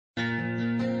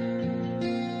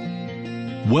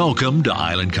Welcome to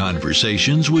Island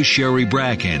Conversations with Sherry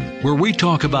Bracken, where we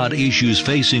talk about issues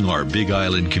facing our Big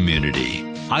Island community.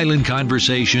 Island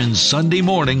Conversations Sunday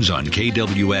mornings on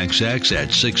KWXX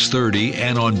at 6:30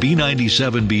 and on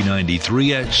B97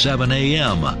 B93 at 7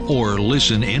 a.m. or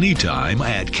listen anytime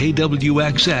at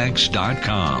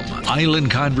KWXX.com.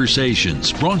 Island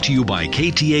Conversations brought to you by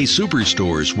KTA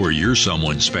Superstores, where you're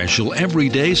someone special every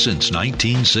day since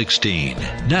 1916.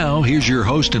 Now, here's your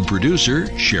host and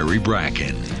producer, Sherry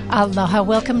Bracken. Aloha,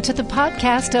 welcome to the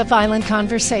podcast of Island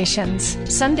Conversations.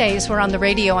 Sundays, we're on the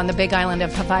radio on the Big Island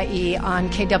of Hawaii on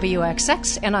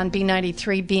KWXX and on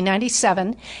B93,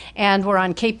 B97, and we're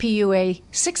on KPUA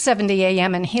 670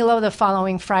 AM in Hilo the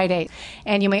following Friday.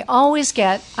 And you may always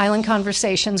get Island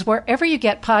Conversations wherever you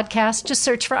get podcasts. Just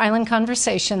search for Island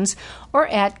Conversations or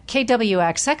at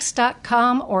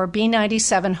KWXX.com or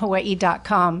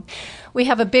B97Hawaii.com. We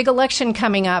have a big election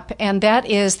coming up, and that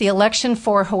is the election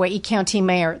for Hawaii County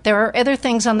Mayor. There are other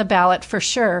things on the ballot for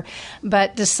sure,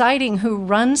 but deciding who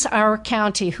runs our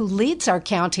county, who leads our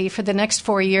county for the next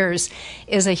 4 years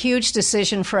is a huge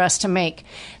decision for us to make.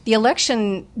 The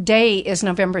election day is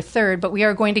November 3rd, but we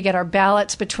are going to get our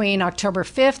ballots between October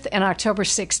 5th and October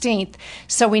 16th,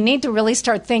 so we need to really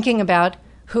start thinking about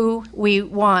who we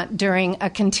want during a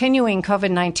continuing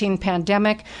COVID-19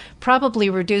 pandemic, probably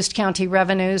reduced county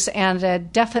revenues, and a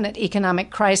definite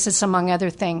economic crisis, among other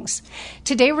things.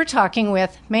 Today we're talking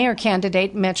with mayor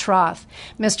candidate Mitch Roth.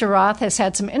 Mr. Roth has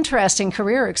had some interesting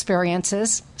career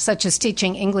experiences, such as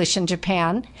teaching English in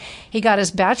Japan. He got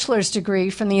his bachelor's degree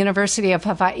from the University of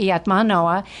Hawaii at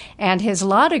Manoa and his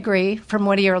law degree from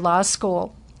Whittier Law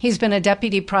School. He's been a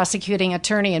deputy prosecuting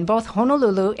attorney in both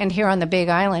Honolulu and here on the Big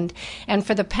Island. And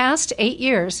for the past 8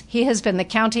 years, he has been the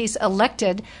county's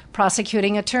elected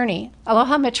prosecuting attorney.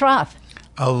 Aloha, Mitch Roth.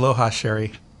 Aloha,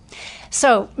 Sherry.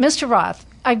 So, Mr. Roth,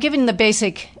 I've given the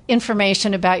basic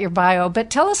information about your bio, but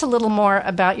tell us a little more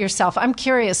about yourself. I'm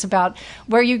curious about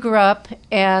where you grew up,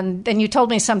 and then you told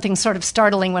me something sort of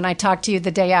startling when I talked to you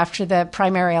the day after the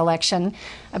primary election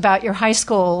about your high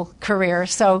school career.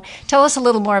 So tell us a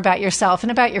little more about yourself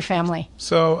and about your family.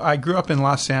 So I grew up in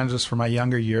Los Angeles for my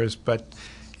younger years, but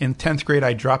in 10th grade,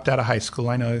 I dropped out of high school.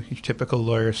 I know your typical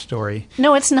lawyer story.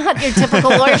 No, it's not your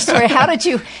typical lawyer story. How did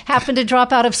you happen to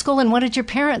drop out of school, and what did your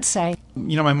parents say?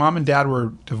 You know, my mom and dad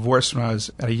were divorced when I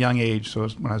was at a young age, so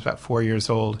when I was about 4 years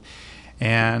old.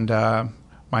 And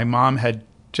my mom had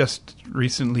just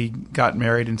recently got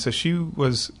married, and so she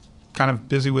was kind of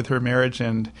busy with her marriage,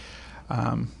 and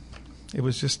it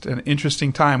was just an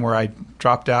interesting time where I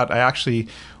dropped out. I actually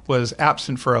was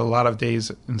absent for a lot of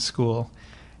days in school.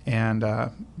 And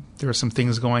there were some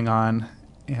things going on,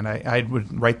 and I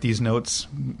would write these notes.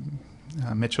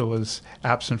 Mitchell was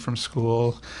absent from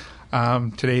school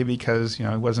today because, you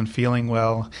know, he wasn't feeling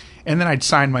well. And then I'd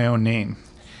sign my own name.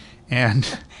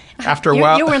 And after a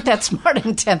while... You weren't that smart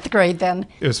in 10th grade then.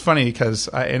 It was funny because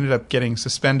I ended up getting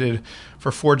suspended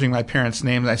for forging my parents'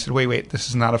 names. I said, wait, this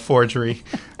is not a forgery.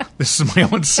 This is my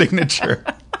own signature.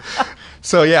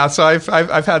 So yeah, so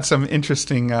I've had some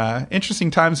interesting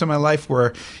times in my life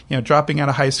where, you know, dropping out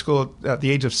of high school at the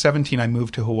age of 17, I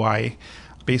moved to Hawaii.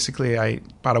 Basically, I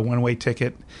bought a one-way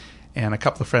ticket, and a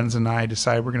couple of friends and I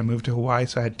decided we're going to move to Hawaii.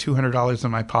 So I had $200 in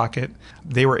my pocket.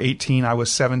 They were 18, I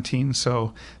was 17,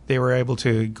 so they were able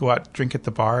to go out drink at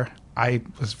the bar. I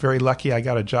was very lucky. I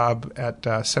got a job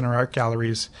at Center Art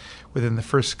Galleries within the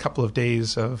first couple of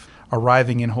days of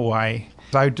arriving in Hawaii.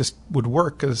 I just would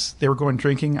work because they were going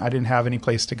drinking. I didn't have any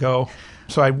place to go.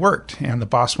 So I worked, and the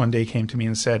boss one day came to me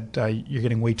and said, you're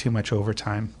getting way too much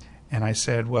overtime. And I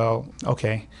said, well,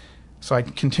 okay. So I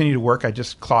continued to work. I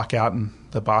just clock out, and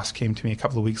the boss came to me a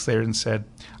couple of weeks later and said,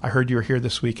 I heard you were here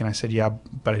this week. And I said, yeah,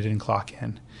 but I didn't clock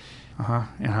in.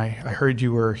 And I heard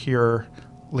you were here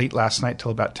late last night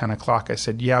till about 10 o'clock. I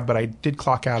said, yeah, but I did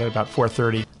clock out at about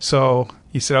 4:30. So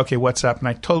he said, okay, what's up? And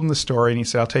I told him the story, and he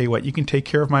said, I'll tell you what, you can take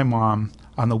care of my mom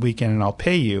on the weekend and I'll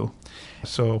pay you.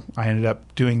 So I ended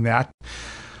up doing that.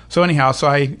 So anyhow, so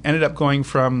I ended up going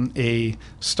from a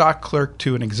stock clerk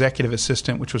to an executive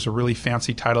assistant, which was a really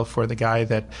fancy title for the guy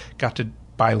that got to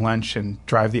buy lunch and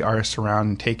drive the artists around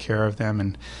and take care of them.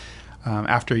 And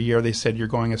after a year, they said, you're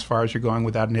going as far as you're going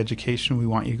without an education. We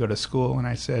want you to go to school. And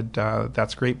I said,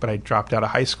 that's great, but I dropped out of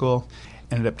high school,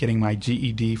 ended up getting my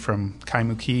GED from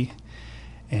Kaimuki,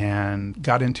 and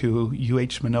got into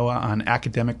UH Manoa on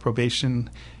academic probation,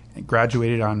 and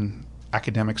graduated on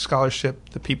academic scholarship.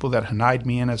 The people that denied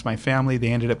me in as my family, they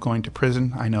ended up going to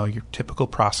prison. I know, your typical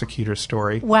prosecutor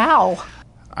story. Wow.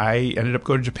 I ended up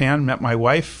going to Japan, met my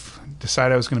wife,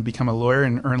 decided I was going to become a lawyer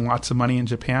and earn lots of money in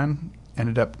Japan.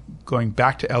 Ended up going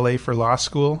back to LA for law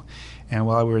school, And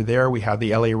while we were there, we had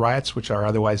the LA riots, which are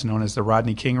otherwise known as the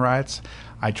Rodney King riots.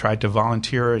 I tried to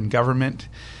volunteer in government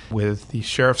with the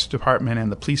sheriff's department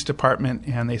and the police department,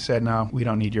 and they said, no, we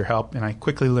don't need your help. And I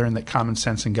quickly learned that common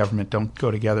sense and government don't go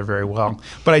together very well.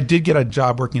 But I did get a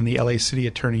job working in the LA City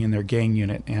Attorney in their gang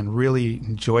unit and really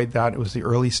enjoyed that. It was the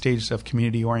early stages of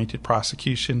community-oriented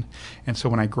prosecution. And so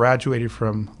when I graduated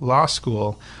from law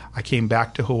school, I came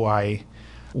back to Hawaii,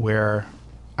 where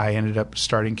I ended up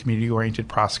starting community-oriented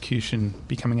prosecution,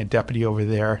 becoming a deputy over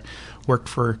there, worked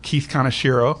for Keith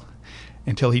Kaneshiro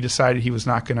until he decided he was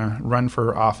not going to run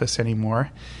for office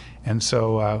anymore. And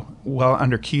so well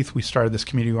under Keith, we started this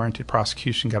community-oriented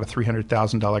prosecution, got a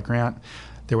 $300,000 grant.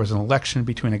 There was an election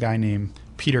between a guy named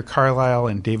Peter Carlisle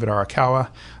and David Arakawa.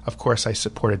 Of course, I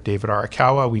supported David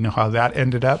Arakawa. We know how that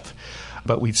ended up.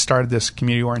 But we started this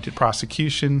community-oriented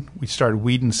prosecution. We started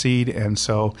Weed and Seed, and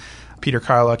so Peter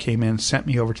Carlisle came in, sent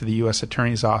me over to the U.S.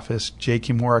 Attorney's Office. Jay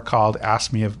Kimura called,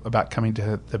 asked me about coming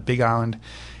to the Big Island.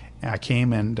 And I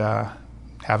came and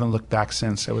haven't looked back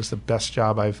since. It was the best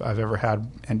job I've ever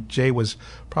had. And Jay was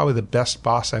probably the best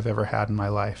boss I've ever had in my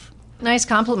life. Nice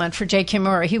compliment for Jay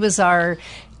Kimura. He was our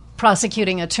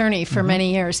prosecuting attorney for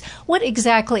many years. What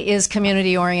exactly is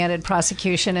community-oriented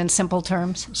prosecution in simple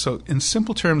terms? So in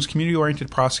simple terms,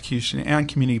 community-oriented prosecution and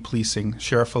community policing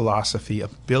share a philosophy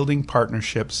of building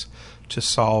partnerships to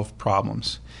solve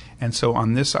problems. And so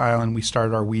on this island, we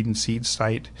started our Weed and Seed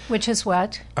site. Which is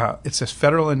what? It's a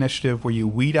federal initiative where you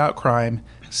weed out crime,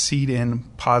 seed in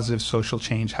positive social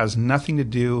change. It has nothing to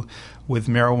do with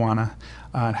marijuana.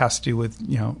 It has to do with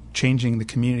changing the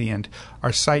community. And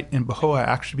our site in Pahoa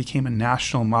actually became a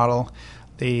national model.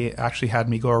 They actually had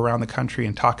me go around the country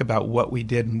and talk about what we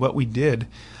did. And what we did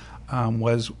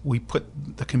was we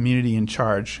put the community in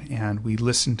charge, and we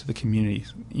listened to the community.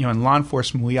 In law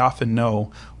enforcement, we often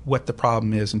know what the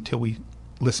problem is until we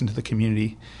listen to the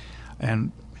community.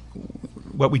 And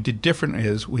what we did different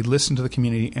is we listened to the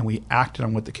community and we acted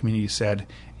on what the community said,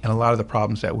 and a lot of the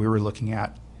problems that we were looking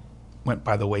at went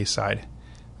by the wayside.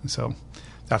 And so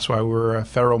that's why we're a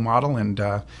federal model, and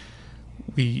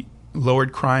we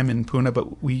lowered crime in Puna,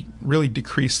 but we really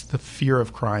decreased the fear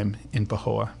of crime in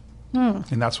Pahoa.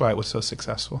 And that's why it was so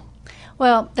successful.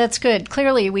 Well, that's good.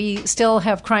 Clearly, we still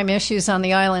have crime issues on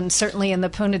the island, certainly in the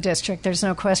Puna district. There's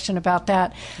no question about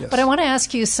that. Yes. But I want to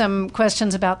ask you some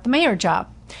questions about the mayor job.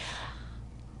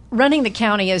 Running the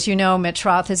county, as you know, Mitch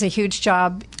Roth, is a huge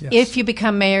job. Yes. If you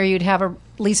become mayor, you'd have at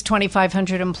least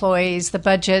 2,500 employees. The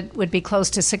budget would be close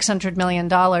to $600 million.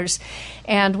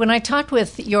 And when I talked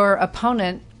with your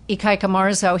opponent, Ikaika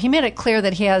Marzo, he made it clear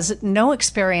that he has no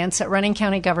experience at running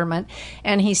county government,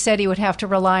 and he said he would have to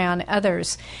rely on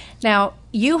others. Now,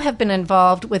 you have been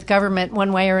involved with government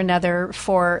one way or another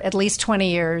for at least 20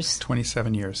 years.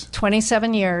 27 years.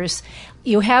 27 years.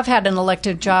 You have had an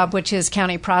elected job, which is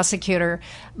county prosecutor,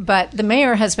 but the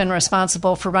mayor has been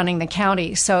responsible for running the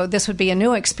county, so this would be a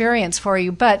new experience for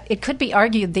you. But it could be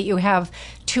argued that you have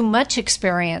too much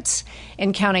experience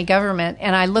in county government.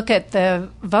 And I look at the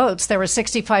votes. There were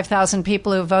 65,000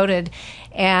 people who voted,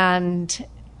 and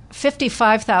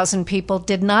 55,000 people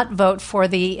did not vote for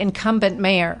the incumbent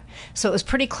mayor. So it was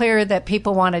pretty clear that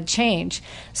people wanted change.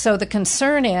 So the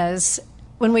concern is,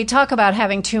 when we talk about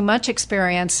having too much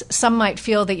experience, some might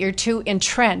feel that you're too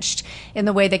entrenched in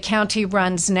the way the county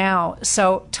runs now.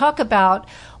 So talk about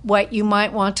what you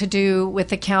might want to do with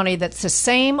the county that's the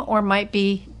same or might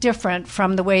be different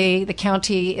from the way the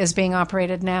county is being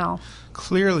operated now.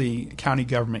 Clearly, county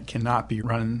government cannot be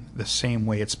run the same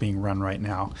way it's being run right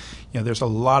now. There's a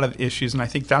lot of issues, and I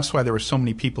think that's why there were so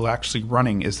many people actually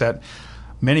running, is that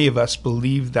many of us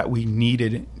believed that we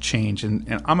needed change.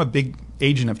 And I'm a big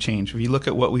agent of change. If you look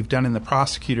at what we've done in the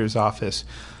prosecutor's office,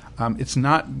 it's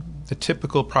not the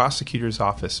typical prosecutor's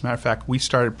office. As a matter of fact, we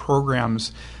started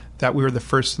programs that we were the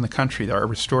first in the country. Our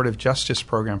restorative justice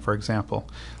program, for example.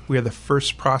 We are the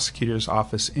first prosecutor's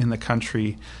office in the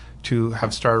country to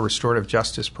have started a restorative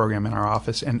justice program in our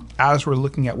office. And as we're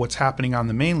looking at what's happening on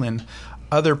the mainland,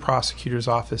 other prosecutors'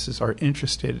 offices are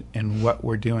interested in what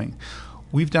we're doing.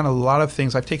 We've done a lot of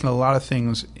things. I've taken a lot of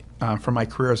things from my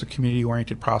career as a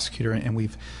community-oriented prosecutor, and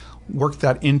we've worked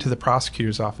that into the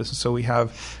prosecutor's office. And so we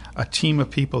have a team of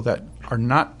people that are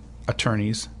not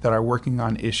attorneys that are working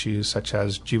on issues such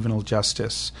as juvenile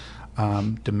justice,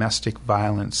 domestic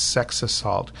violence, sex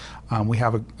assault. We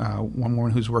have one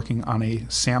woman who's working on a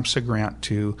SAMHSA grant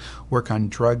to work on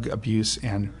drug abuse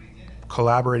and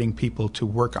collaborating people to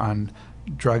work on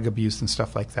drug abuse and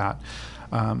stuff like that.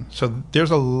 So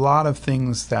there's a lot of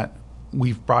things that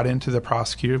we've brought into the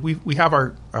prosecutor. We have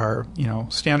our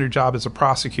standard job as a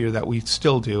prosecutor that we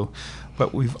still do,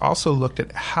 but we've also looked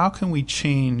at how can we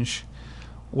change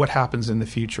what happens in the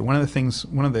future. One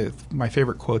of my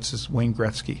favorite quotes is Wayne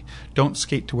Gretzky. Don't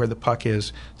skate to where the puck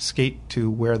is, skate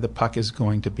to where the puck is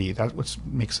going to be. That's what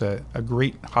makes a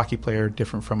great hockey player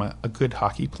different from a good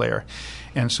hockey player.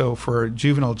 And so for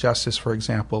juvenile justice, for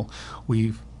example,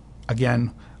 we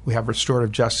have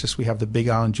restorative justice. We have the Big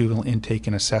Island Juvenile Intake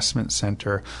and Assessment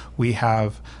Center. We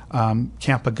have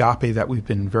Camp Agape that we've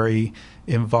been very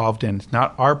involved in.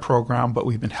 Not our program, but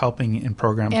we've been helping in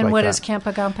programs like that. And what is Camp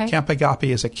Agape? Camp Agape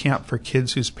is a camp for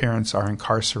kids whose parents are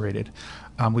incarcerated.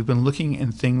 We've been looking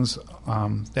in things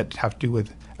that have to do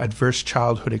with adverse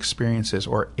childhood experiences,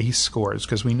 or ACE scores,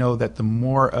 because we know that the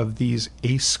more of these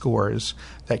ACE scores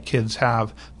that kids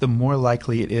have, the more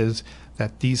likely it is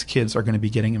that these kids are going to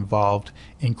be getting involved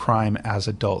in crime as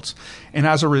adults. And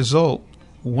as a result,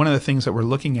 one of the things that we're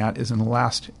looking at is in the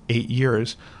last 8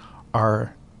 years,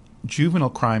 our juvenile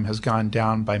crime has gone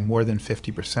down by more than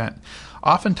 50%.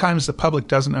 Oftentimes the public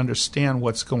doesn't understand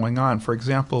what's going on. For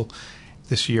example,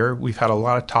 this year we've had a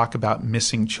lot of talk about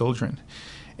missing children.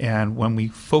 And when we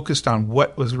focused on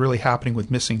what was really happening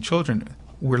with missing children,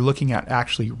 we're looking at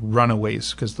actually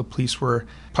runaways, because the police were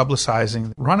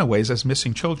publicizing runaways as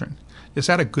missing children. Is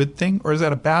that a good thing or is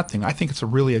that a bad thing? I think it's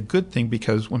really a good thing,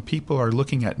 because when people are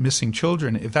looking at missing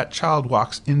children, if that child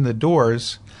walks in the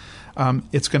doors,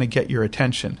 it's going to get your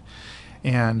attention.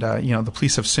 And, the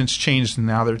police have since changed, and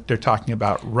now they're talking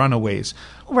about runaways.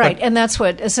 Right, and that's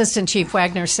what Assistant Chief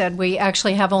Wagner said. We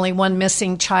actually have only one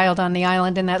missing child on the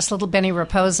island, and that's little Benny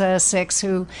Raposa, 6,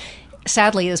 who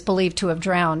sadly is believed to have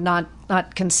drowned,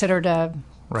 not considered a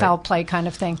foul play kind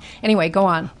of thing. Anyway, go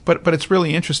on. But it's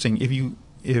really interesting. If you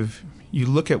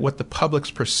look at what the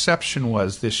public's perception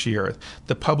was this year,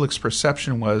 the public's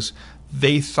perception was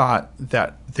they thought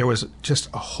that there was just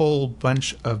a whole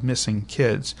bunch of missing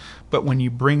kids. But when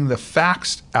you bring the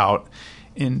facts out,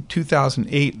 in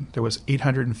 2008, there was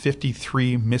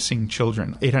 853 missing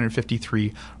children,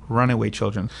 853 runaway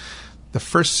children. The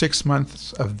first 6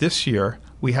 months of this year,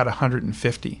 we had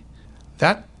 150.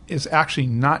 That is actually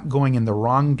not going in the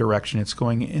wrong direction. It's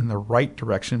going in the right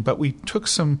direction. But we took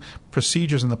some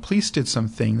procedures, and the police did some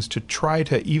things to try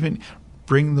to even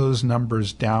bring those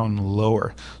numbers down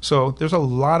lower. So there's a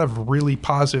lot of really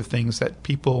positive things that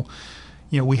people,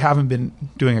 we haven't been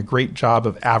doing a great job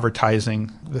of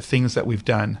advertising the things that we've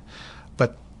done,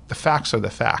 but the facts are the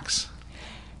facts.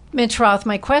 Mitch Roth,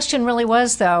 my question really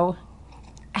was, though,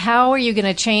 how are you going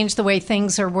to change the way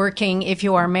things are working if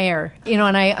you are mayor?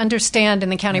 And I understand in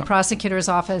the county prosecutor's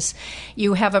office,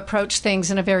 you have approached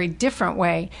things in a very different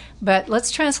way, but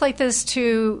let's translate this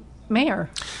to mayor.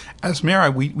 As mayor,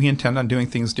 we intend on doing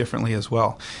things differently as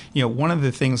well. One of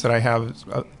the things that I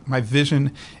have, my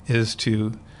vision is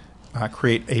to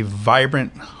create a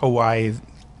vibrant Hawaii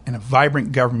and a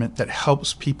vibrant government that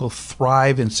helps people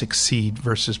thrive and succeed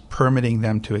versus permitting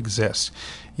them to exist.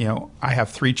 I have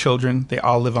 3 children. They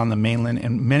all live on the mainland,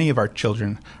 and many of our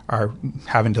children are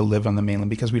having to live on the mainland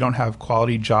because we don't have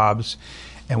quality jobs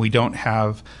and we don't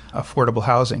have affordable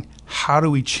housing. How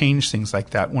do we change things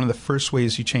like that? One of the first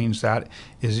ways you change that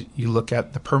is you look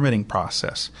at the permitting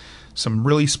process. Some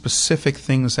really specific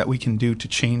things that we can do to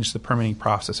change the permitting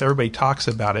process. Everybody talks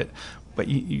about it, but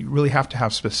you really have to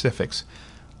have specifics.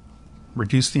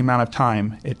 Reduce the amount of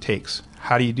time it takes.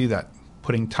 How do you do that?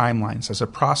 Putting timelines. As a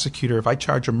prosecutor, if I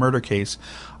charge a murder case,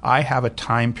 I have a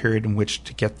time period in which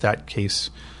to get that case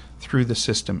through the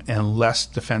system, unless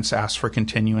defense asks for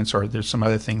continuance or there's some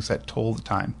other things that toll the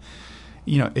time.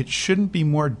 It shouldn't be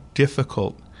more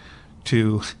difficult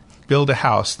to build a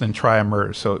house than try a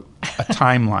murder. So a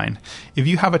timeline. If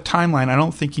you have a timeline, I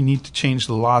don't think you need to change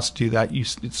the laws to do that.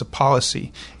 It's a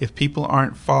policy. If people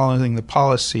aren't following the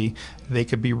policy, they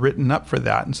could be written up for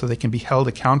that, and so they can be held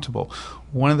accountable.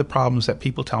 One of the problems that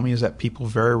people tell me is that people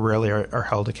very rarely are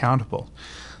held accountable.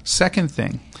 Second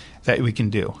thing that we can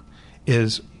do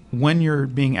is when you're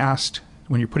being asked,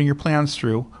 when you're putting your plans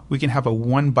through, we can have a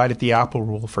one bite at the apple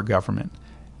rule for government.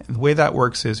 And the way that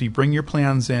works is you bring your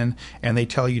plans in and they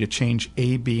tell you to change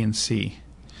A, B, and C.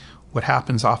 What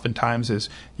happens oftentimes is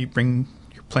you bring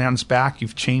your plans back,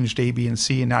 you've changed A, B, and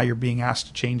C, and now you're being asked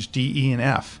to change D, E, and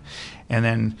F. And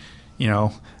then,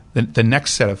 the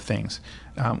next set of things.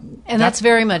 And that's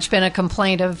very much been a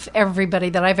complaint of everybody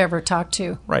that I've ever talked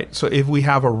to. Right. So if we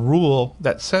have a rule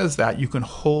that says that, you can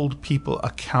hold people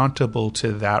accountable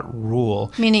to that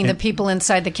rule. Meaning the people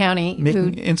inside the county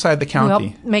who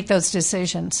help make those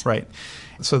decisions. Right.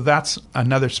 So that's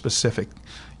another specific.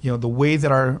 The way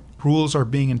that our rules are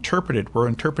being interpreted, we're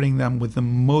interpreting them with the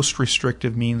most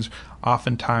restrictive means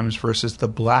oftentimes versus the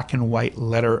black and white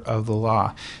letter of the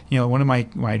law. One of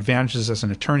my advantages as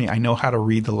an attorney, I know how to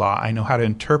read the law. I know how to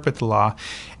interpret the law.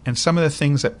 And some of the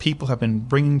things that people have been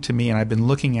bringing to me and I've been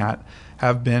looking at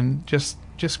have been just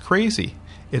crazy.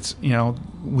 It's,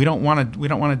 we don't want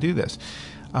to do this.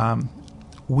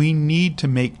 We need to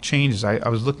make changes. I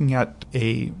was looking at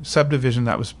a subdivision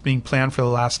that was being planned for the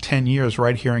last 10 years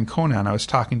right here in Conan. I was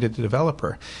talking to the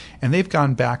developer, and they've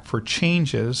gone back for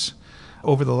changes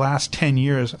over the last 10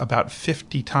 years about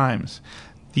 50 times.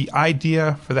 The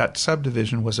idea for that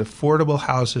subdivision was affordable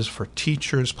houses for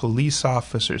teachers, police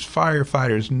officers,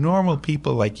 firefighters, normal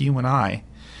people like you and I.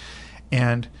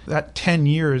 And that 10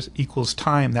 years equals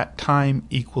time. That time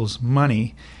equals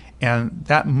money. And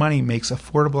that money makes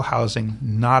affordable housing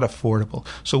not affordable.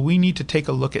 So we need to take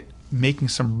a look at making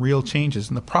some real changes.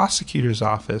 In the prosecutor's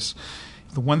office,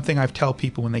 the one thing I tell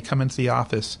people when they come into the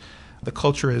office, the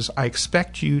culture is, I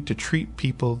expect you to treat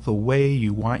people the way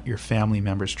you want your family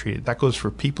members treated. That goes for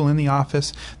people in the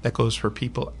office. That goes for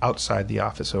people outside the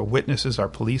office, our witnesses, our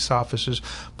police officers.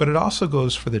 But it also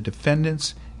goes for the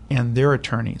defendants and their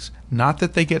attorneys. Not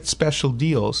that they get special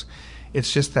deals.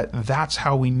 It's just that that's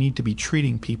how we need to be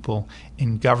treating people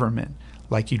in government,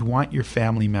 like you'd want your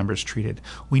family members treated.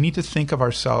 We need to think of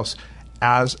ourselves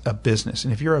as a business.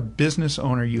 And if you're a business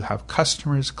owner, you have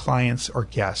customers, clients, or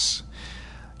guests.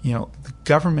 The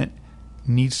government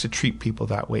needs to treat people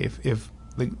that way.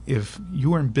 If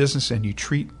you are in business and you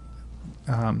treat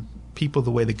people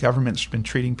the way the government's been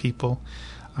treating people,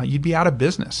 you'd be out of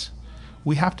business.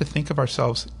 We have to think of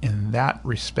ourselves in that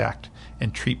respect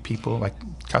and treat people like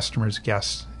customers,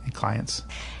 guests, and clients.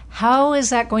 How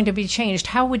is that going to be changed?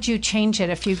 How would you change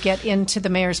it if you get into the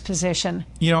mayor's position?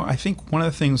 I think one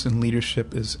of the things in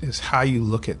leadership is how you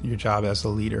look at your job as a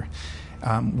leader.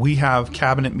 We have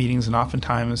cabinet meetings, and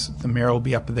oftentimes the mayor will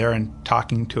be up there and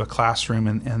talking to a classroom,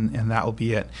 and that will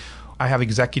be it. I have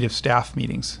executive staff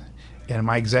meetings. And in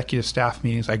my executive staff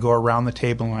meetings, I go around the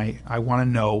table and I want to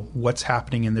know what's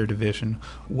happening in their division,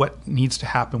 what needs to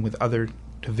happen with other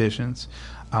divisions,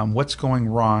 what's going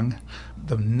wrong.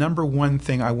 The number one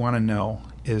thing I want to know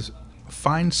is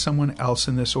find someone else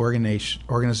in this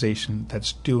organization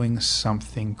that's doing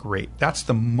something great. That's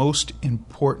the most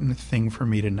important thing for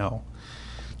me to know.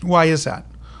 Why is that?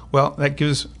 Well, that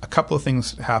gives a couple of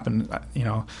things to happen.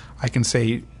 I can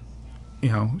say,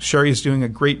 Sherry is doing a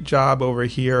great job over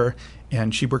here,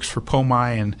 and she works for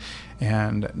POMI,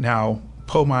 and now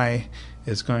POMI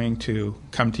is going to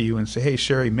come to you and say, hey,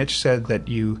 Sherry, Mitch said that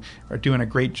you are doing a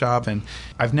great job, and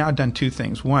I've now done two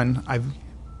things. One, I've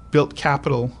built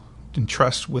capital and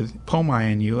trust with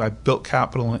POMI and you. I've built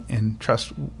capital and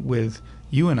trust with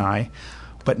you and I,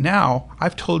 but now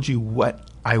I've told you what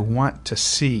I want to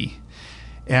see.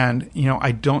 And,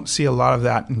 I don't see a lot of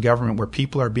that in government where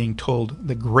people are being told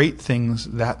the great things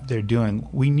that they're doing.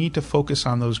 We need to focus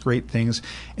on those great things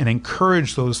and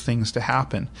encourage those things to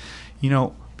happen.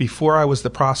 Before I was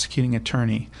the prosecuting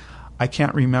attorney, I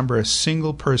can't remember a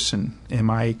single person in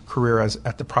my career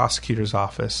at the prosecutor's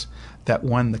office that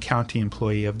won the county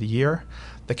employee of the year,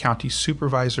 the county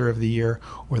supervisor of the year,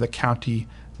 or the county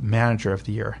manager of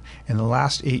the year. In the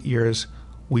last 8 years,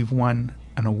 we've won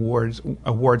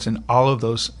awards in all of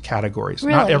those categories.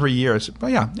 Really? Not every year,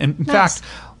 but yeah. And in fact,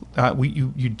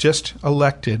 you just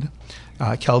elected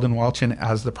Keldon Walchin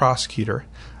as the prosecutor.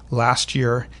 Last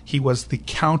year, he was the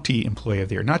county employee of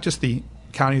the year, not just the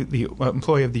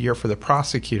employee of the year for the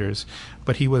prosecutors,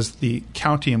 but he was the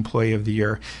county employee of the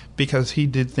year because he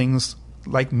did things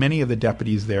like many of the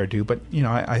deputies there do. But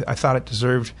I thought it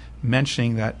deserved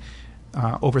mentioning that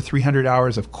over 300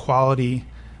 hours of quality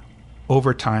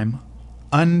overtime,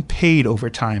 unpaid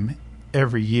overtime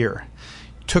every year,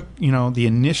 took the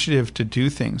initiative to do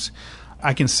things.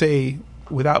 I can say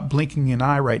without blinking an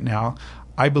eye right now,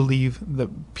 I believe the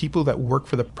people that work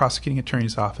for the prosecuting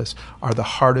attorney's office are the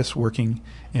hardest working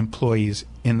employees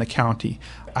in the county.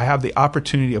 I have the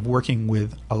opportunity of working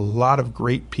with a lot of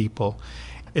great people.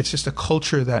 It's just a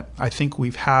culture that I think we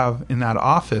have in that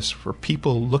office where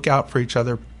people look out for each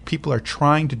other. People are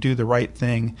trying to do the right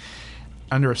thing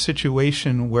under a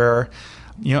situation where,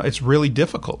 it's really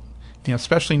difficult.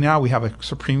 Especially now we have a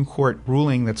Supreme Court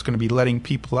ruling that's going to be letting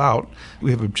people out.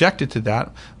 We have objected to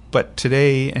that. But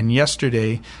today and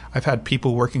yesterday, I've had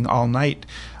people working all night,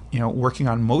 working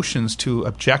on motions to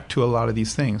object to a lot of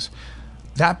these things.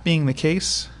 That being the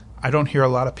case, I don't hear a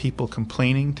lot of people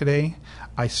complaining today.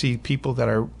 I see people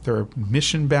they're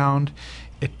mission bound.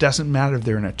 It doesn't matter if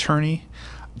they're an attorney.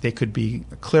 They could be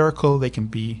clerical. They can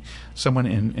be someone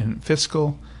in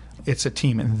fiscal. It's a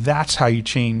team, and that's how you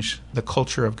change the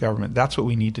culture of government. That's what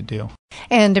we need to do.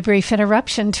 And a brief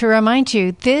interruption to remind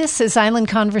you, this is Island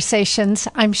Conversations.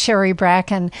 I'm Sherry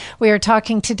Bracken. We are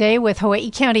talking today with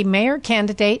Hawaii County Mayor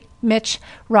candidate Mitch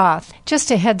Roth.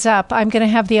 Just a heads up, I'm going to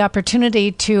have the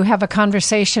opportunity to have a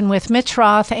conversation with Mitch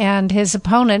Roth and his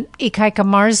opponent, Ikaika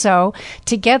Marzo,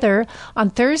 together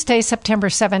on Thursday, September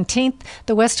 17th.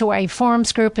 The West Hawaii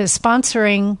Forums Group is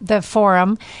sponsoring the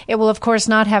forum. It will, of course,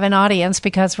 not have an audience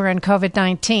because we're in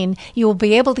COVID-19. You will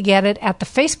be able to get it at the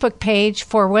Facebook page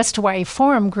for West Hawaii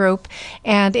Forum Group,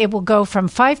 and it will go from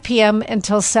 5 p.m.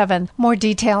 until 7. More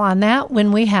detail on that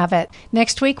when we have it.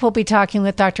 Next week, we'll be talking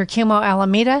with Dr. Kumo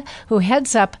Alameda, who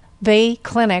heads up Bay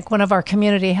Clinic, one of our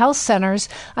community health centers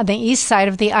on the east side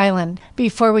of the island.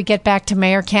 Before we get back to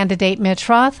Mayor candidate Mitch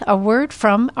Roth, a word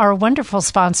from our wonderful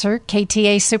sponsor,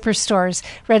 KTA Superstores,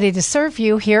 ready to serve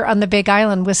you here on the Big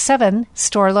Island with 7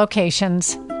 store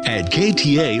locations. At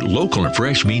KTA, local and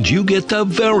fresh means you get the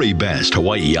very best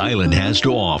Hawaii Island has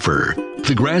to offer.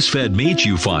 The grass-fed meats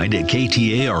you find at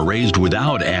KTA are raised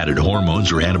without added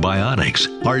hormones or antibiotics.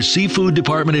 Our seafood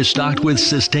department is stocked with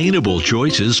sustainable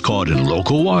choices caught in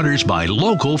local waters by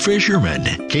local fishermen.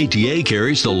 KTA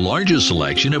carries the largest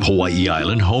selection of Hawaii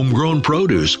Island homegrown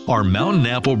produce. Our Mountain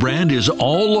Apple brand is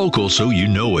all local, so you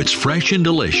know it's fresh and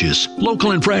delicious.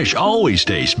 Local and fresh always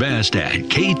tastes best at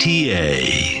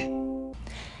KTA.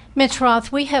 Mitch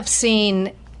Roth, we have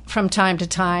seen from time to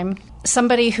time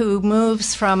somebody who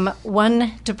moves from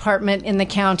one department in the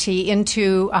county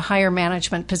into a higher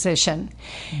management position,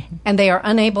 and they are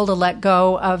unable to let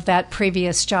go of that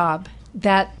previous job.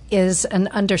 That is an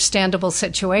understandable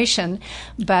situation,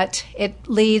 but it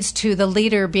leads to the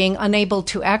leader being unable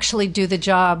to actually do the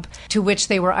job to which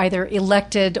they were either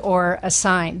elected or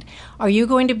assigned. Are you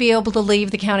going to be able to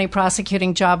leave the county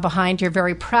prosecuting job behind? You're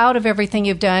very proud of everything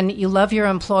you've done. You love your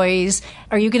employees.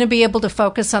 Are you going to be able to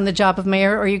focus on the job of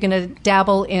mayor, or are you going to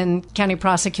dabble in county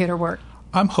prosecutor work?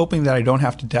 I'm hoping that I don't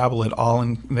have to dabble at all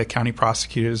in the county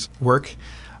prosecutor's work.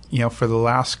 For the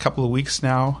last couple of weeks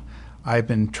now, I've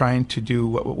been trying to do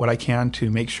what I can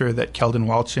to make sure that Keldon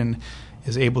Walchin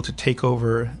is able to take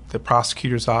over the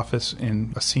prosecutor's office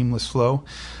in a seamless flow.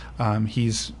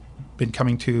 He's been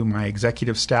coming to my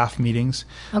executive staff meetings.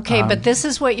 Okay, but this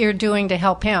is what you're doing to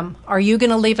help him. Are you going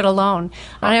to leave it alone?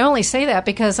 And I only say that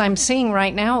because I'm seeing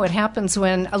right now what happens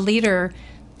when a leader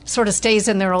sort of stays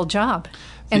in their old job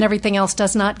and everything else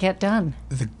does not get done.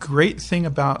 The great thing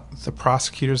about the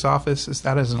prosecutor's office is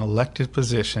that is an elected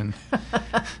position.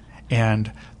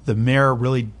 And the mayor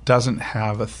really doesn't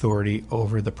have authority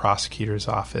over the prosecutor's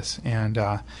office. And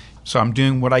so I'm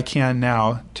doing what I can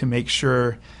now to make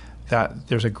sure that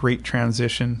there's a great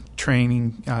transition,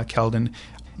 training Keldon.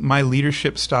 My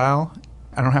leadership style,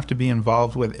 I don't have to be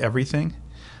involved with everything.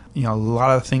 A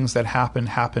lot of things that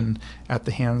happen at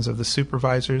the hands of the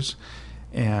supervisors.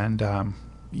 And,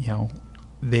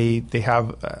 they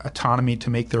have autonomy to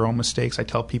make their own mistakes. I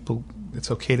tell people it's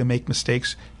okay to make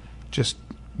mistakes. Just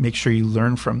make sure you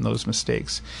learn from those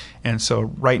mistakes. And so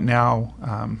right now,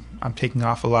 I'm taking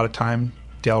off a lot of time.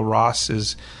 Dale Ross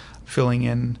is filling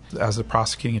in as the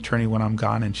prosecuting attorney when I'm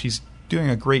gone, and she's doing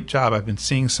a great job. I've been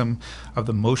seeing some of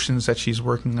the motions that she's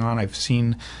working on. I've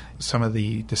seen some of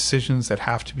the decisions that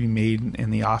have to be made in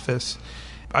the office.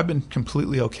 I've been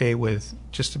completely okay with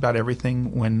just about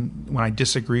everything. When I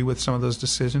disagree with some of those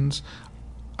decisions,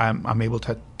 I'm able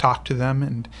to talk to them,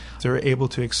 and they're able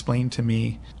to explain to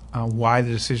me why the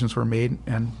decisions were made,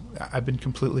 and I've been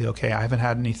completely okay. I haven't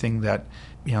had anything that,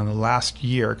 in the last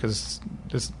year, because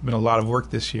there's been a lot of work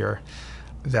this year,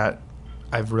 that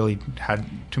I've really had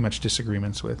too much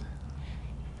disagreements with.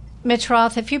 Mitch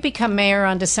Roth, if you become mayor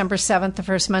on December 7th, the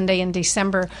first Monday in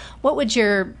December, what would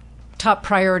your top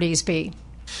priorities be?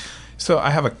 So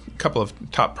I have a couple of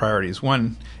top priorities.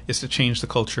 One is to change the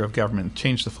culture of government,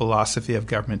 change the philosophy of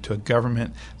government to a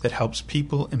government that helps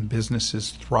people and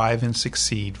businesses thrive and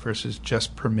succeed versus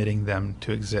just permitting them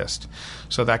to exist.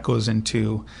 So that goes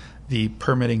into the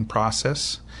permitting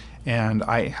process, and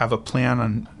I have a plan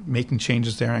on making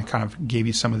changes there. I kind of gave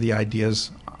you some of the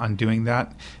ideas on doing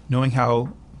that. Knowing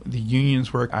how the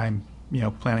unions work, I'm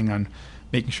planning on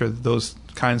making sure that those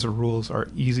kinds of rules are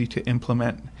easy to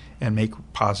implement and make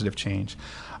positive change.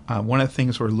 One of the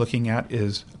things we're looking at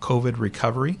is COVID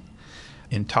recovery.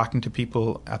 In talking to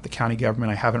people at the county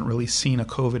government, I haven't really seen a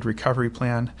COVID recovery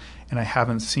plan, and I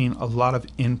haven't seen a lot of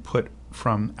input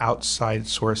from outside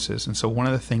sources. And so one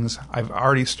of the things I've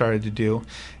already started to do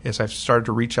is I've started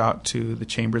to reach out to the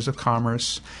chambers of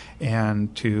commerce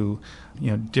and to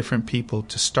different people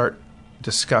to start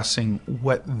discussing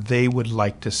what they would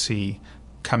like to see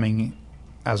coming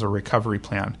as a recovery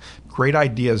plan. Great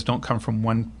ideas don't come from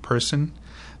one person.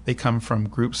 They come from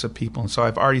groups of people. And so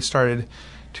I've already started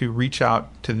to reach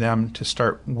out to them to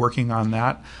start working on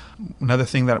that. Another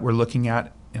thing that we're looking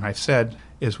at, and I've said,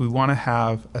 is we want to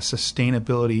have a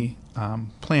sustainability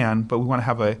plan, but we want to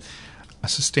have a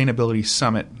sustainability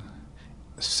summit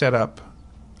set up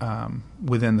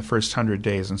within the first 100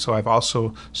 days. And so I've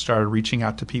also started reaching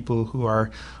out to people who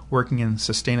are working in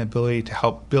sustainability to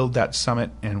help build that summit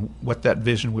and what that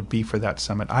vision would be for that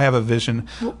summit. I have a vision.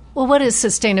 Well, what is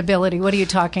sustainability? What are you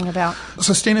talking about?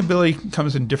 Sustainability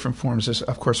comes in different forms. There's,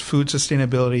 of course, food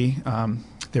sustainability.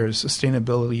 There's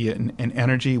sustainability in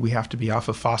energy. We have to be off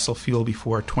of fossil fuel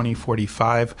before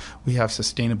 2045. We have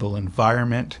sustainable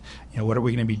environment. What are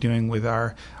we going to be doing with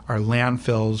our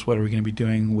landfills? What are we going to be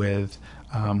doing with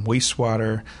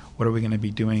wastewater? What are we going to be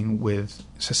doing with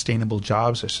sustainable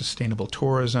jobs or sustainable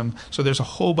tourism? So there's a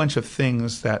whole bunch of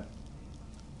things that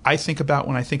I think about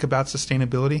when I think about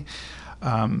sustainability.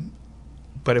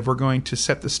 But if we're going to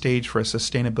set the stage for a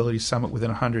sustainability summit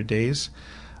within 100 days,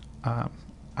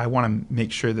 I want to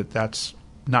make sure that that's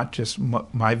not just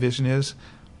what my vision is,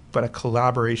 but a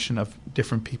collaboration of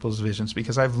different people's visions.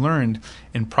 Because I've learned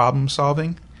in problem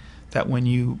solving that when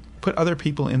you put other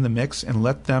people in the mix and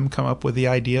let them come up with the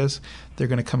ideas, they're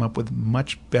going to come up with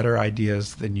much better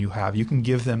ideas than you have. You can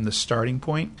give them the starting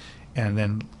point and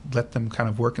then let them kind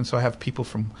of work. And so I have people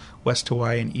from West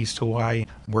Hawaii and East Hawaii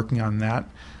working on that.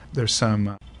 There's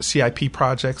some CIP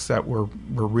projects that we're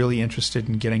really interested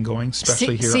in getting going,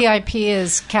 especially here. CIP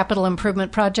is capital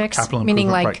improvement projects, meaning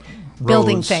like right.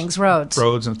 building things,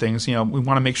 roads and things. We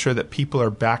want to make sure that people are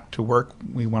back to work.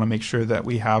 We want to make sure that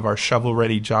we have our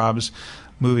shovel-ready jobs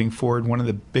moving forward. One of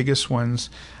the biggest ones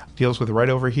deals with right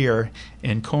over here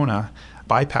in Kona,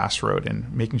 bypass road,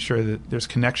 and making sure that there's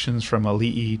connections from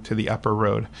Ali'i to the upper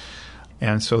road.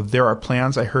 And so there are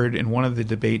plans. I heard in one of the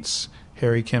debates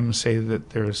Harry Kim say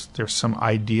that there's some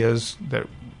ideas that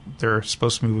they're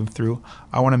supposed to move through.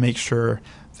 I want to make sure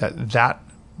that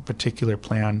particular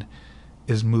plan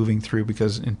is moving through,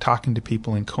 because in talking to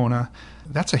people in Kona,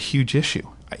 that's a huge issue.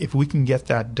 If we can get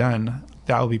that done,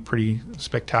 that will be pretty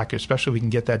spectacular, especially if we can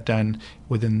get that done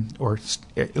within, or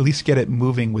at least get it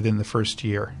moving within the first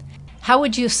year. How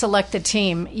would you select the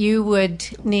team? You would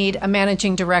need a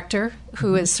managing director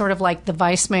who is sort of like the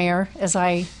vice mayor, as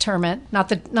I term it, not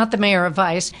the mayor of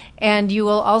vice, and you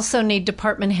will also need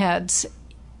department heads.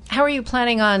 How are you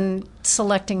planning on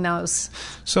selecting those?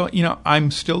 So, I'm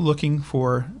still looking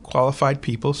for qualified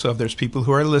people. So if there's people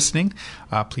who are listening,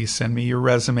 please send me your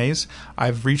resumes.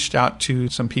 I've reached out to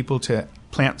some people to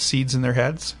plant seeds in their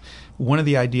heads. One of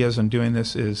the ideas on doing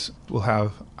this is we'll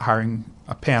have hiring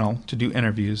a panel to do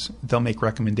interviews. They'll make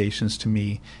recommendations to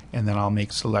me, and then I'll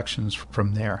make selections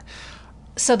from there.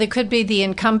 So they could be the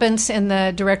incumbents in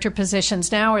the director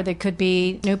positions now, or they could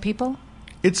be new people?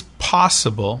 It's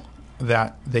possible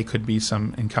that they could be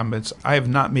some incumbents. I have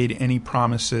not made any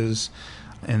promises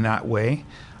in that way.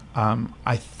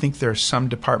 I think there are some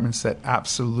departments that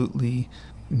absolutely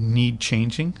need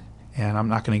changing, and I'm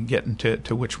not going to get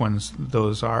into which ones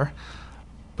those are.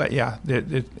 But yeah,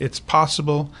 it's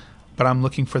possible, but I'm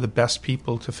looking for the best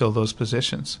people to fill those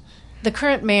positions. The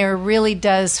current mayor really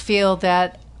does feel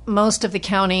that most of the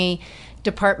county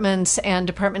departments and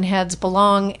department heads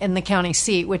belong in the county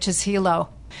seat, which is Hilo.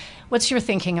 What's your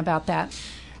thinking about that?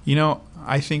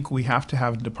 I think we have to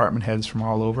have department heads from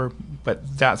all over,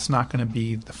 but that's not going to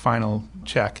be the final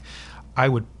check. I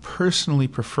would personally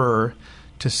prefer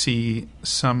to see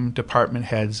some department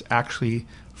heads actually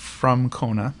from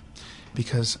Kona,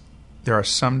 because there are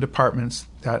some departments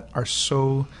that are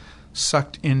so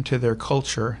sucked into their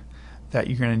culture that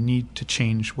you're going to need to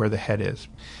change where the head is.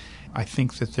 I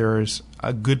think that there's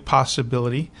a good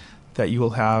possibility that you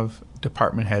will have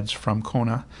department heads from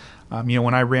Kona.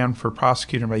 When I ran for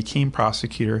prosecutor and I became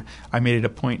prosecutor, I made it a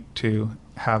point to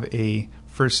have a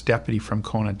first deputy from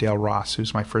Kona, Dale Ross,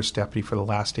 who's my first deputy for the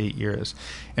last 8 years.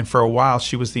 And for a while,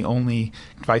 she was the only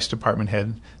vice department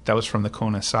head that was from the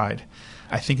Kona side.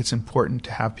 I think it's important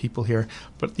to have people here.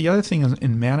 But the other thing is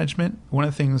in management, one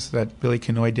of the things that Billy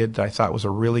Kanoy did that I thought was a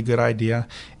really good idea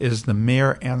is the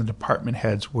mayor and the department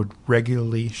heads would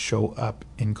regularly show up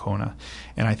in Kona.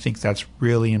 And I think that's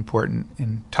really important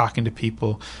in talking to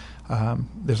people.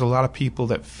 There's a lot of people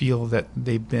that feel that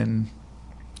they've been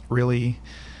really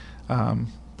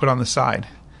put on the side.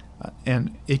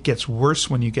 And it gets worse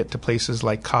when you get to places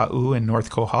like Ka'u and North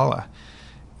Kohala.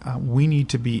 We need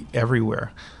to be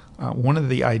everywhere. One of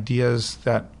the ideas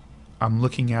that I'm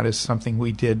looking at is something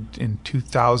we did in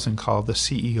 2000 called the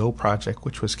CEO Project,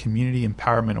 which was Community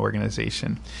Empowerment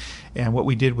Organization. And what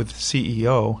we did with the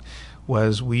CEO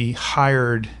was we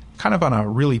hired kind of on a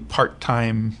really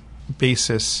part-time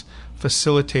basis,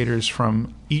 facilitators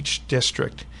from each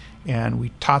district. And we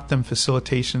taught them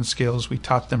facilitation skills. We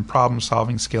taught them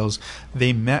problem-solving skills.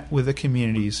 They met with the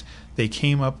communities. They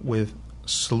came up with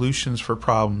solutions for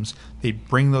problems. They'd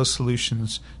bring those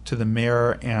solutions to the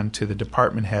mayor and to the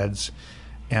department heads,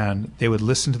 and they would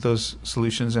listen to those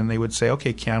solutions, and they would say,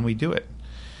 okay, can we do it?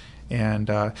 And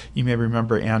you may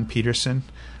remember Ann Peterson.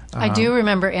 I do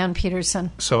remember Ann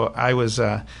Peterson. So I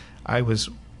was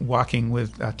walking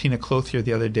with Tina Clothier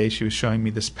the other day. She was showing me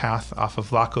this path off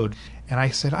of Lockwood, and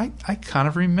I said, I kind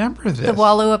of remember this. The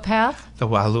Walua Path? The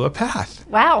Walua Path.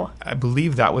 Wow. I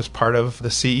believe that was part of the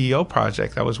CEO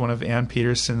project. That was one of Ann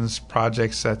Peterson's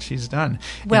projects that she's done.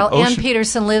 Well, Ann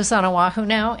Peterson lives on Oahu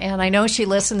now, and I know she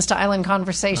listens to Island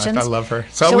Conversations. I love her.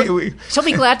 So she'll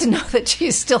be glad to know that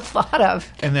she's still thought of.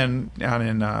 And then down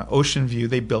in Ocean View,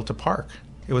 they built a park.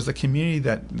 It was the community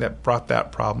that brought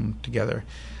that problem together.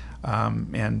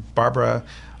 And Barbara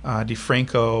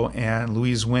DeFranco and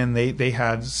Louise Wynn, they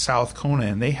had South Kona,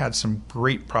 and they had some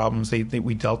great problems.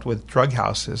 We dealt with drug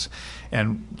houses.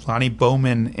 And Lonnie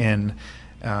Bowman in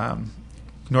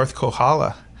North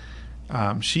Kohala,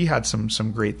 she had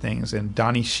some great things. And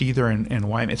Donnie Sheether in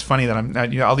Wyoming. It's funny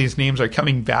that all these names are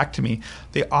coming back to me.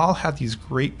 They all had these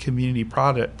great community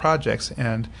projects.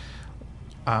 And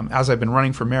as I've been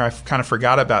running for mayor, I kind of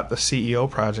forgot about the CEO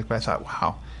project, but I thought,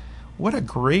 wow, what a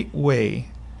great way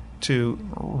to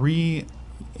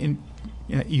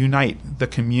unite the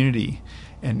community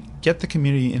and get the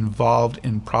community involved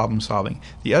in problem solving.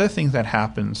 The other thing that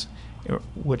happens,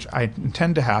 which I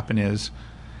intend to happen, is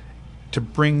to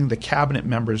bring the cabinet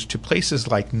members to places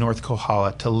like North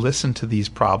Kohala to listen to these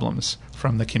problems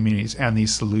from the communities and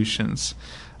these solutions.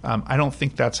 I don't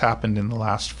think that's happened in the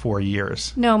last 4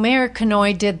 years. No, Mayor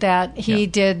Kanoy did that. He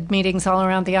did meetings all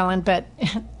around the island, but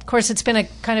of course it's been a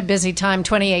kind of busy time,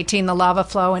 2018, the lava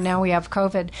flow, and now we have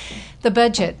COVID. The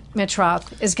budget, Mitch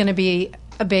Roth, is going to be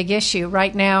a big issue.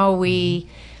 Right now we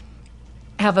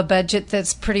have a budget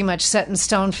that's pretty much set in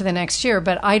stone for the next year,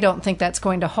 but I don't think that's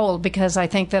going to hold because I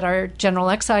think that our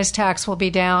general excise tax will be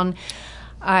down.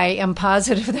 I am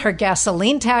positive that our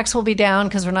gasoline tax will be down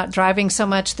because we're not driving so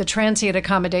much. The transient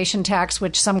accommodation tax,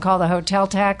 which some call the hotel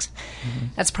tax,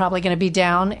 that's probably going to be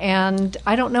down. And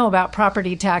I don't know about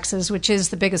property taxes, which is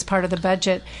the biggest part of the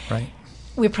budget. Right.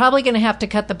 We're probably going to have to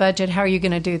cut the budget. How are you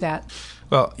going to do that?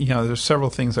 Well, there's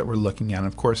several things that we're looking at.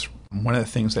 Of course, one of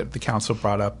the things that the council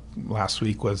brought up last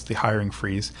week was the hiring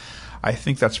freeze. I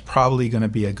think that's probably going to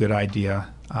be a good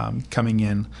idea coming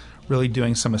in, really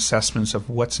doing some assessments of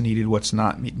what's needed, what's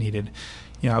not needed.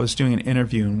 I was doing an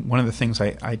interview, and one of the things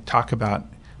I talk about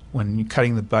when you're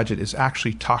cutting the budget is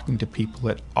actually talking to people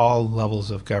at all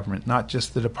levels of government, not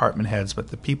just the department heads, but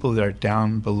the people that are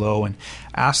down below, and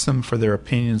ask them for their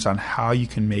opinions on how you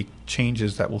can make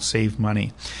changes that will save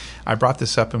money. I brought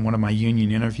this up in one of my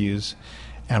union interviews,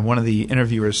 and one of the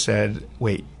interviewers said,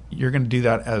 wait, you're going to do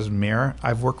that as mayor?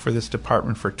 I've worked for this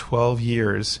department for 12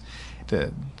 years.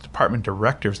 The department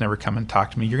directors never come and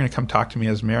talk to me. You're going to come talk to me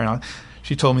as mayor? And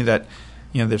she told me that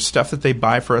there's stuff that they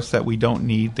buy for us that we don't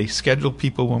need. They schedule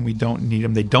people when we don't need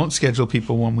them. They don't schedule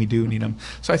people when we do need them.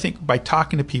 So I think by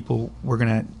talking to people, we're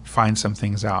going to find some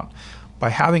things out. By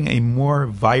having a more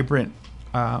vibrant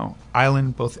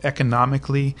island, both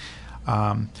economically,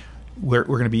 we're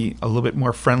going to be a little bit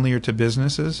more friendlier to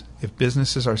businesses. If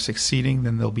businesses are succeeding,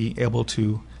 then they'll be able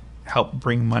to help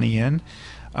bring money in.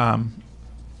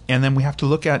 And then we have to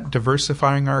look at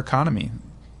diversifying our economy.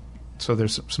 So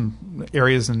there's some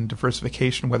areas in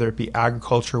diversification, whether it be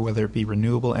agriculture, whether it be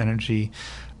renewable energy,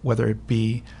 whether it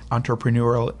be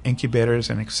entrepreneurial incubators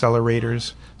and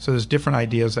accelerators. So there's different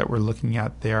ideas that we're looking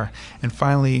at there. And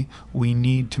finally, we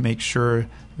need to make sure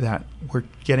that we're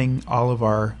getting all of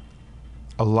our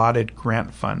allotted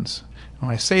grant funds. When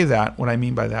I say that, what I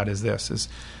mean by that is this,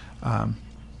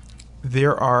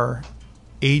 there are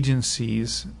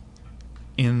agencies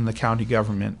in the county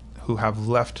government who have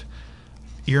left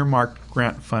earmarked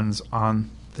grant funds on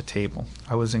the table.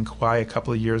 I was in Kauai a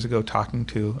couple of years ago talking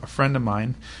to a friend of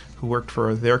mine who worked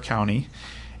for their county,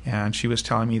 and she was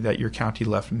telling me that your county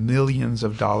left millions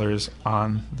of dollars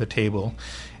on the table.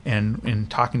 And in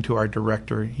talking to our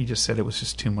director, he just said it was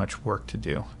just too much work to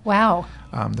do. Wow.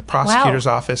 The prosecutor's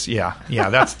office,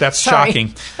 that's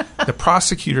shocking. The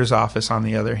prosecutor's office, on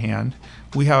the other hand,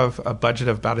 we have a budget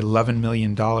of about $11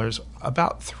 million.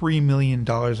 About $3 million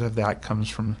of that comes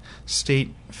from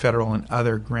state, federal, and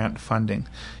other grant funding.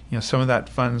 Some of that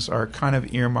funds are kind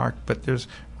of earmarked, but there's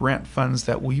grant funds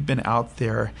that we've been out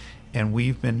there and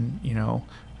we've been,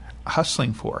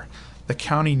 hustling for. The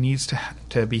county needs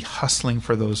to be hustling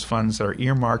for those funds that are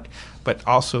earmarked, but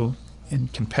also in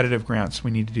competitive grants,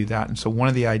 we need to do that. And so one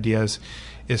of the ideas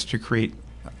is to create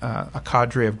a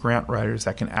cadre of grant writers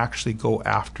that can actually go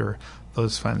after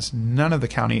those funds. None of the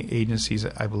county agencies,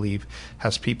 I believe,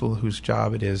 has people whose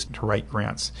job it is to write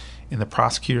grants. In the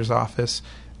prosecutor's office,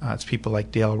 it's people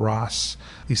like Dale Ross,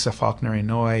 Lisa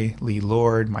Faulkner-Inouye, Lee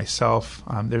Lord, myself.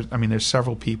 There's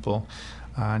several people,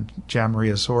 Jan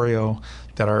Maria Zorio,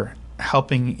 that are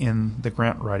helping in the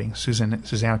grant writing. Susanna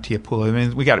Tiapula. I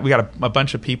mean, we got a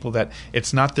bunch of people that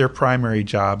it's not their primary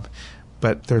job,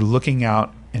 but they're looking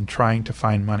out and trying to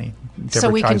find money. So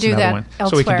we can do that elsewhere.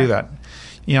 So we can do that.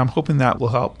 I'm hoping that will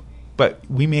help. But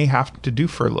we may have to do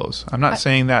furloughs. I'm not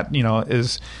saying that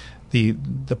is the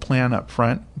plan up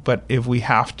front, but if we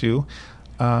have to,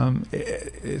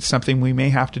 it's something we may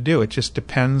have to do. It just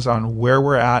depends on where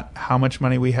we're at, how much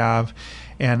money we have,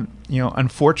 and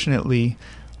unfortunately,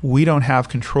 we don't have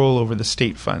control over the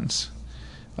state funds.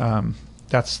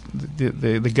 That's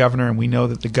the governor, and we know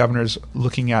that the governor's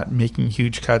looking at making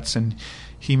huge cuts, and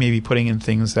he may be putting in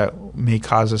things that may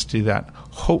cause us to do that.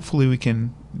 Hopefully we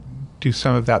can do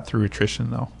some of that through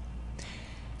attrition, though,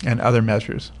 and other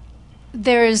measures.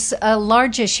 There's a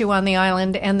large issue on the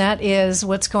island, and that is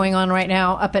what's going on right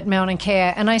now up at Mauna Kea.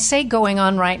 And I say going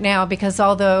on right now because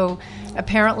although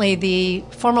apparently the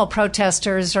formal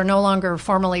protesters are no longer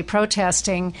formally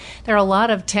protesting, there are a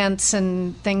lot of tents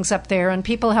and things up there, and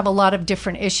people have a lot of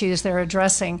different issues they're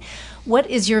addressing. What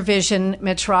is your vision,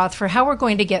 Mitch Roth, for how we're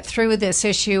going to get through this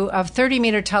issue of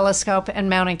 30-meter telescope and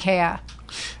Mauna Kea?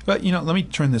 But, let me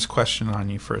turn this question on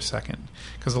you for a second,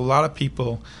 because a lot of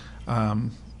people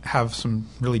have some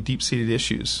really deep-seated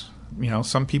issues.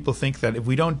 Some people think that if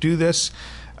we don't do this,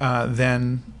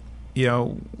 then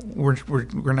we're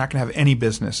not going to have any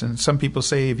business. And some people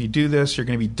say if you do this, you're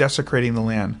going to be desecrating the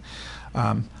land.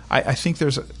 I think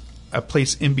there's a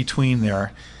place in between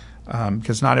there,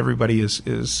 because not everybody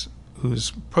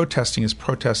who's protesting is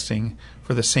protesting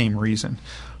for the same reason.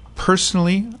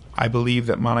 Personally, I believe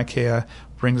that Mauna Kea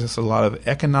brings us a lot of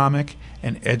economic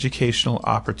and educational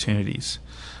opportunities.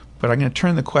 But I'm going to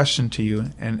turn the question to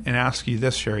you and ask you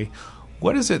this, Sherry.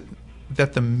 What is it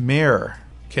that the mayor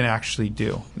can actually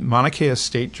do? Mauna Kea is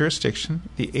state jurisdiction.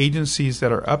 The agencies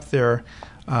that are up there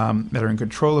that are in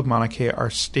control of Mauna Kea are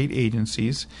state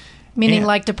agencies. Meaning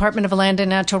like Department of Land and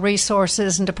Natural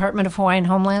Resources and Department of Hawaiian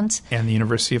Homelands? And the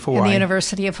University of Hawaii. And the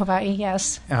University of Hawaii,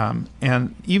 yes.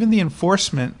 And even the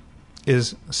enforcement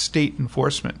is state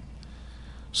enforcement.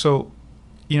 So,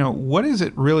 what is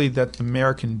it really that the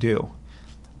mayor can do?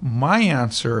 My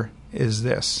answer is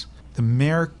this. The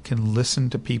mayor can listen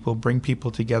to people, bring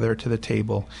people together to the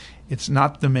table. It's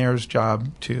not the mayor's job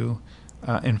to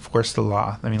enforce the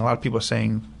law. I mean, a lot of people are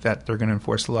saying that they're going to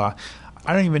enforce the law.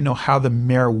 I don't even know how the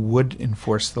mayor would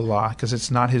enforce the law because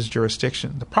it's not his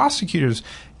jurisdiction. The prosecutors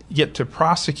get to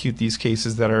prosecute these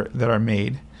cases that are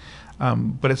made,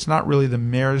 but it's not really the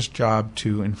mayor's job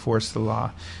to enforce the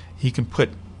law. He can put,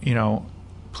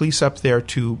 police up there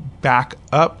to back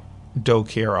up doe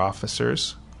care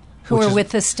officers who are with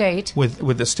the state.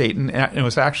 With the state, and it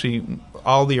was actually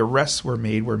all the arrests were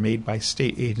made by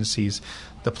state agencies.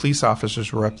 The police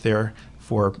officers were up there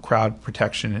for crowd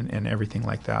protection and everything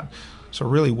like that. So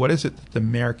really, what is it that the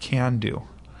mayor can do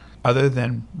other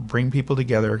than bring people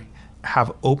together,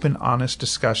 have open, honest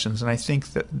discussions? And I think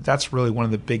that's really one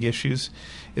of the big issues,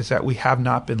 is that we have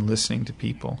not been listening to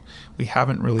people. We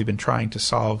haven't really been trying to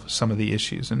solve some of the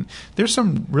issues. And there's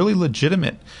some really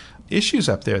legitimate issues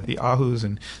up there, the ahus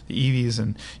and the eevees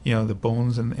and the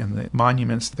bones and the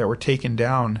monuments that were taken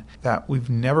down that we've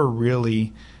never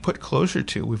really put closure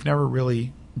to. We've never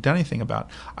really done anything about.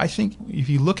 I think if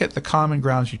you look at the common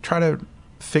grounds, you try to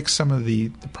fix some of the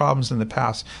problems in the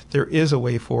past, there is a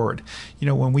way forward.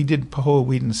 When we did Pahoa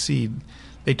Weed and Seed,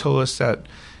 they told us that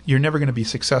you're never going to be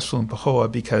successful in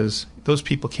Pahoa because those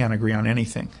people can't agree on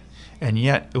anything. And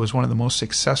yet, it was one of the most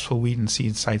successful weed and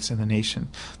seed sites in the nation.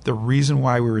 The reason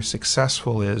why we were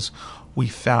successful is we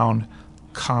found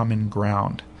common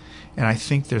ground. And I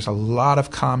think there's a lot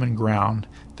of common ground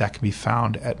that can be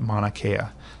found at Mauna Kea.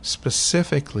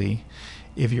 Specifically,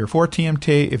 if you're for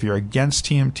TMT, if you're against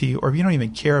TMT, or if you don't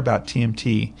even care about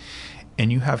TMT,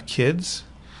 and you have kids,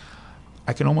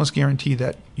 I can almost guarantee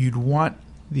that you'd want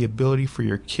the ability for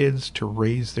your kids to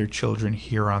raise their children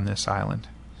here on this island.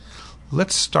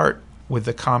 Let's start with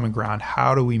the common ground.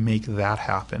 How do we make that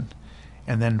happen?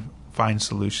 And then find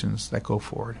solutions that go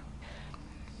forward.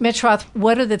 Mitch Roth,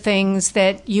 what are the things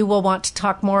that you will want to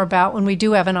talk more about when we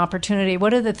do have an opportunity?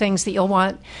 What are the things that you'll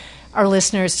want our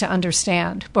listeners to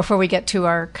understand before we get to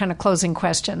our kind of closing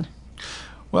question?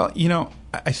 Well,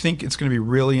 I think it's going to be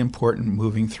really important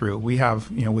moving through. We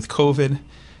have, with COVID,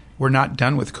 we're not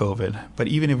done with COVID, but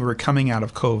even if we're coming out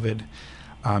of COVID,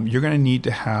 you're going to need to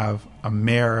have a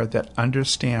mayor that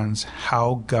understands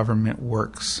how government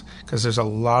works, because there's a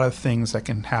lot of things that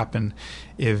can happen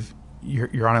if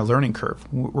you're on a learning curve.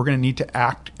 We're going to need to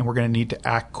act, and we're going to need to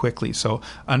act quickly. So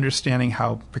understanding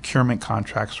how procurement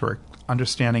contracts work,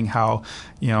 understanding how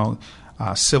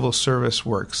civil service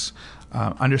works,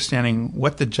 understanding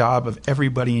what the job of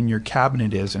everybody in your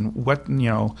cabinet is, and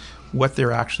what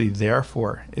they're actually there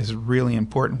for is really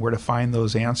important. Where to find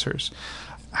those answers.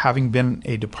 Having been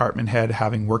a department head,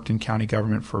 having worked in county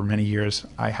government for many years,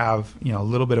 I have a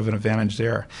little bit of an advantage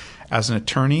there. As an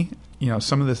attorney,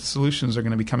 some of the solutions are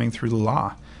going to be coming through the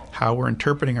law. How we're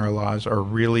interpreting our laws are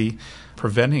really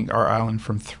preventing our island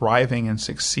from thriving and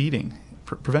succeeding,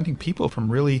 preventing people from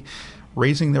really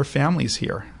raising their families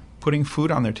here, putting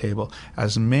food on their table.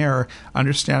 As mayor,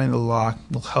 understanding the law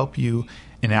will help you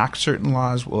enact certain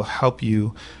laws, will help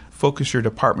you focus your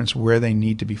departments where they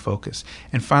need to be focused.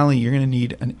 And finally, you're going to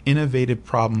need an innovative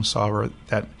problem solver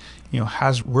that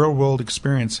has real-world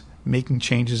experience making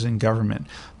changes in government.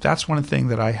 That's one thing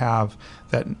that I have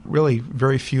that really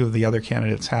very few of the other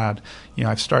candidates had.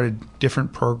 I've started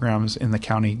different programs in the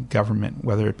county government,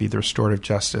 whether it be the restorative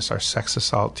justice, our sex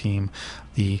assault team,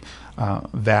 the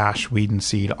VASH, weed and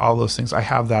seed, all those things. I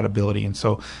have that ability. And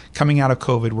so coming out of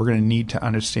COVID, we're going to need to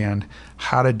understand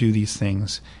how to do these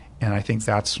things. And I think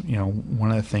that's,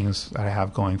 one of the things that I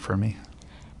have going for me.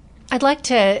 I'd like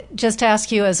to just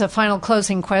ask you as a final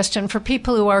closing question for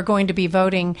people who are going to be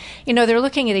voting. They're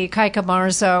looking at Ikaika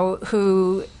Marzo,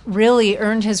 who really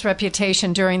earned his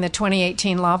reputation during the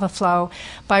 2018 lava flow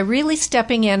by really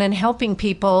stepping in and helping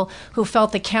people who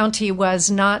felt the county was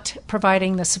not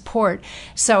providing the support.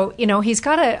 So, he's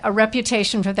got a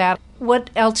reputation for that.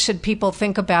 What else should people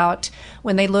think about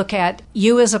when they look at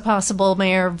you as a possible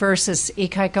mayor versus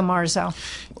Ikaika Marzo?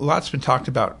 A lot's been talked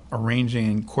about arranging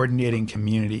and coordinating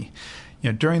community.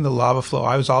 During the lava flow,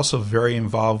 I was also very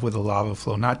involved with the lava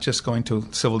flow, not just going to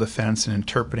civil defense and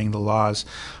interpreting the laws,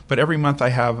 but every month I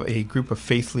have a group of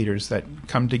faith leaders that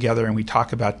come together and we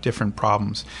talk about different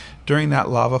problems. During that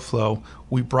lava flow,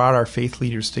 we brought our faith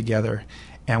leaders together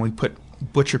and we put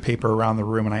butcher paper around the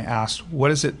room, and I asked, what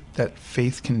is it that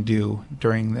faith can do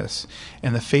during this?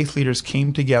 And the faith leaders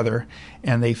came together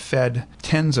and they fed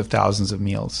tens of thousands of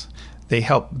meals. They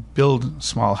helped build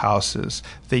small houses.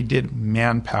 They did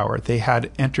manpower. They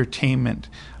had entertainment.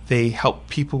 They helped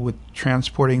people with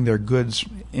transporting their goods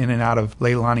in and out of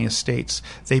Leilani estates.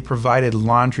 They provided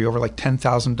laundry, over like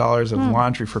 $10,000 of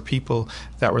laundry for people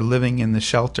that were living in the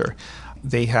shelter.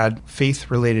 They had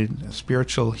faith-related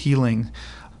spiritual healing.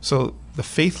 So the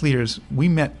faith leaders, we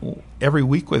met every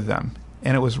week with them,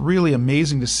 and it was really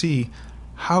amazing to see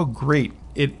how great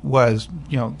it was,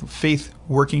 faith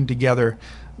working together.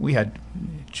 We had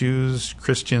Jews,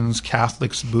 Christians,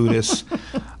 Catholics, Buddhists.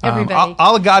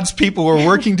 All of God's people were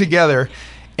working together,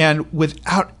 and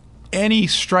without any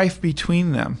strife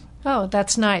between them. Oh,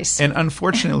 that's nice. And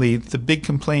unfortunately, the big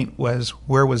complaint was,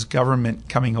 where was government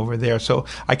coming over there? So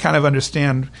I kind of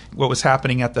understand what was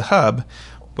happening at the hub.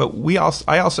 But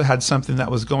I also had something that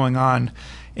was going on,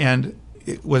 and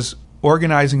it was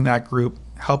organizing that group,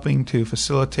 helping to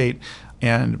facilitate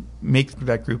and make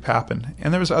that group happen.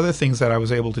 And there was other things that I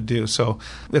was able to do. So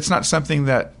it's not something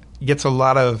that gets a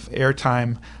lot of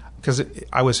airtime because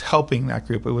I was helping that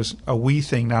group. It was a we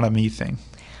thing, not a me thing.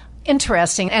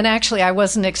 Interesting. And actually, I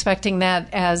wasn't expecting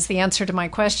that as the answer to my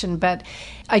question, but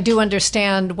I do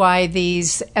understand why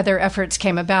these other efforts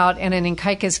came about. And in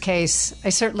Ikaika's case, I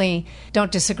certainly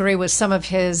don't disagree with some of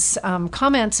his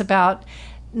comments about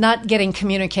not getting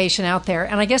communication out there.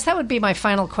 And I guess that would be my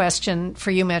final question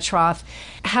for you, Mitch Roth.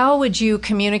 How would you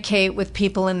communicate with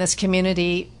people in this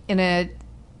community in a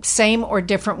same or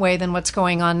different way than what's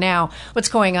going on now? What's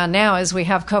going on now is we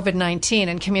have COVID-19,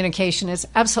 and communication is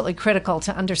absolutely critical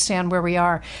to understand where we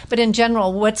are. But in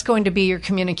general, what's going to be your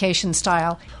communication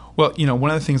style? Well, one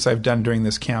of the things I've done during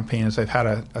this campaign is I've had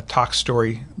a talk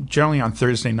story, generally on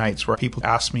Thursday nights, where people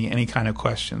ask me any kind of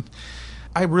question.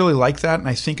 I really like that, and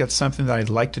I think it's something that I'd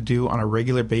like to do on a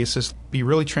regular basis, be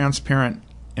really transparent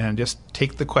and just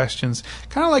take the questions,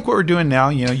 kind of like what we're doing now.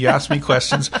 You ask me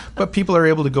questions, but people are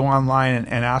able to go online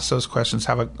and ask those questions,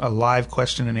 have a live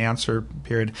question and answer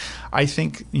period. I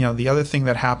think, the other thing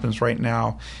that happens right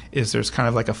now is there's kind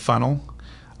of like a funnel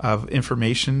of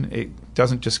information. It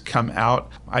doesn't just come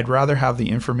out. I'd rather have the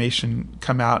information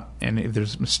come out, and if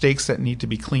there's mistakes that need to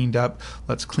be cleaned up,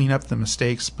 let's clean up the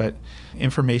mistakes, but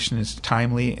information is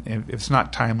timely. If it's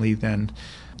not timely, then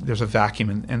there's a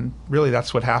vacuum, and really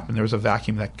that's what happened. There was a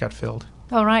vacuum that got filled.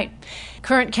 All right.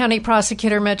 Current County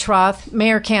Prosecutor Mitch Roth,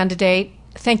 Mayor candidate,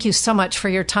 thank you so much for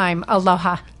your time.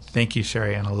 Aloha. Thank you,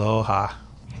 Sherry, and aloha.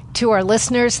 To our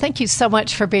listeners, thank you so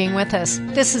much for being with us.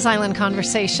 This is Island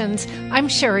Conversations. I'm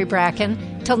Sherry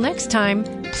Bracken. Till next time,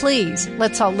 please,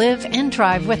 let's all live and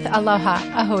drive with aloha.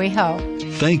 Ahui ho.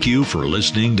 Thank you for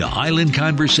listening to Island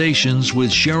Conversations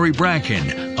with Sherry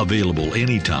Bracken, available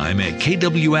anytime at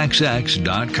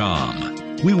kwxx.com.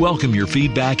 We welcome your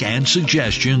feedback and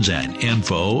suggestions at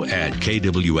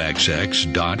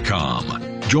info@kwxx.com.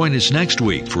 Join us next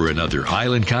week for another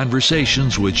Island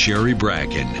Conversations with Sherry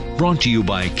Bracken, brought to you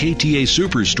by KTA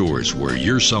Superstores, where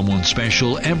you're someone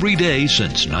special every day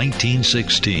since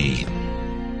 1916.